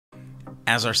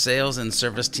As our sales and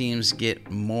service teams get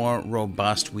more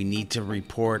robust, we need to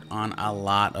report on a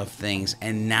lot of things.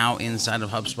 And now inside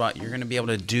of HubSpot, you're going to be able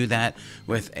to do that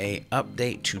with an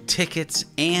update to tickets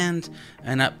and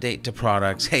an update to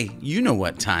products. Hey, you know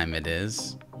what time it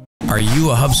is. Are you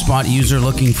a HubSpot user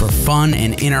looking for fun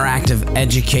and interactive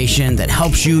education that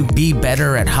helps you be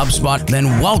better at HubSpot?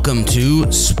 Then welcome to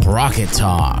Sprocket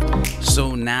Talk.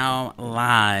 So now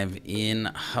live in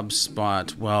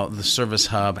HubSpot, well, the Service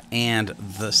Hub and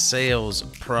the Sales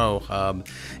Pro Hub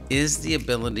is the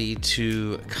ability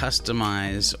to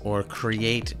customize or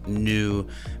create new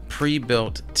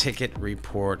pre-built ticket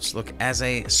reports. Look, as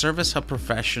a Service Hub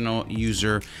professional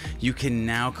user, you can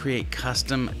now create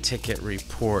custom ticket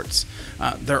reports.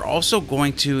 They're also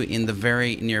going to, in the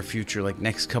very near future, like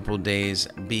next couple of days,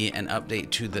 be an update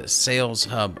to the Sales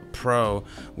Hub Pro,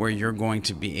 where you're going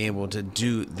to be able to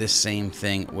do the same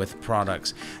thing with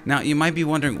products. Now, you might be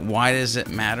wondering, why does it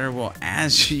matter? Well,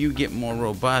 as you get more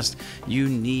robust, you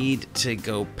need to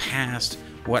go past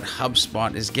what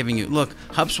HubSpot is giving you. Look,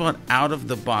 HubSpot out of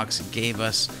the box gave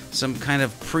us some kind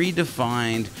of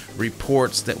predefined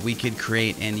reports that we could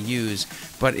create and use,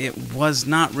 but it was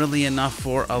not really enough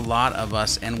for a lot of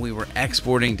us, and we were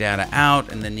exporting data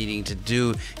out and then needing to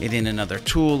do it in another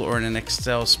tool or in an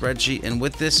Excel spreadsheet. And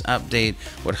with this update,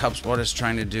 what HubSpot is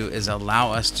trying to do is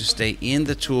allow us to stay in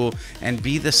the tool and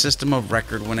be the system of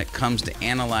record when it comes to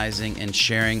analyzing and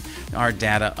sharing our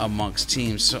data amongst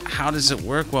teams. So how does it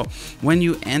work? Well, when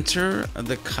you enter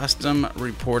the custom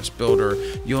reports builder,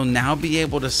 you'll now be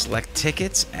able to select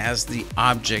tickets as the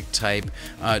object type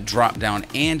drop down,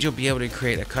 and you'll be able to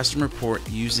create a custom report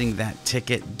using that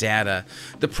ticket data.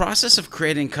 The process of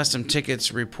creating custom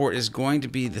tickets report is going to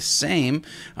be the same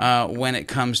when it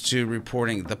comes to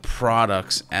reporting the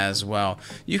products as well.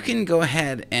 You can go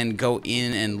ahead and go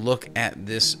in and look at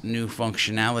this new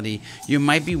functionality. You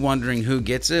might be wondering who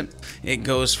gets it. It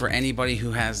goes for anybody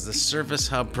who has the Service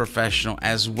Hub Professional,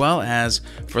 as well as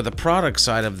for the product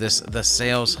side of this, the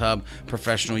Sales Hub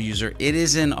Professional user. It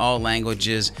is in all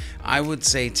languages. I would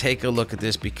say take a look at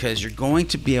this, because you're going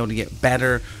to be able to get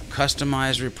better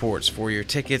customized reports for your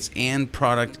tickets and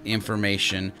product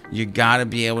information. You got to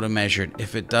be able to measure it.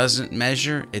 If it doesn't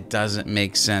measure, it doesn't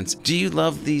make sense. Do you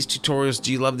love these tutorials?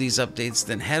 Do you love these updates?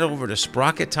 Then head over to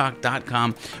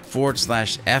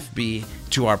sprockettalk.com/FB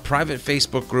to our private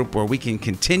Facebook group, where we can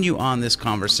continue on this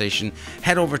conversation.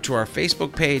 Head over to our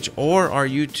Facebook page or our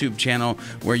YouTube channel,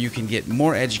 where you can get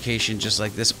more education just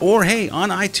like this. Or hey, on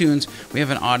iTunes, we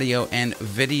have an audio and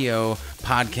video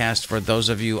podcast for those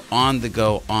of you on the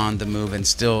go, on the move, and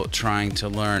still trying to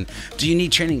learn. Do you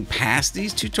need training past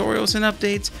these tutorials and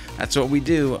updates? That's what we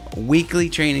do. Weekly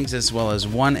trainings, as well as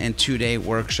 1- and 2-day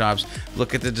workshops.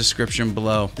 Look at the description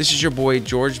below. This is your boy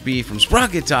George B from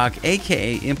Sprocket Talk,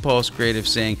 aka Impulse Creative,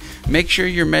 saying make sure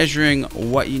you're measuring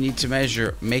what you need to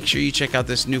measure. Make sure you check out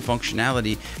this new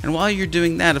functionality. And while you're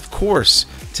doing that, of course,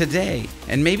 today,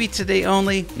 and maybe today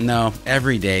only, no,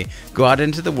 every day, go out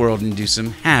into the world and do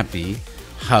some happy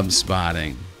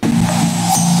HubSpotting.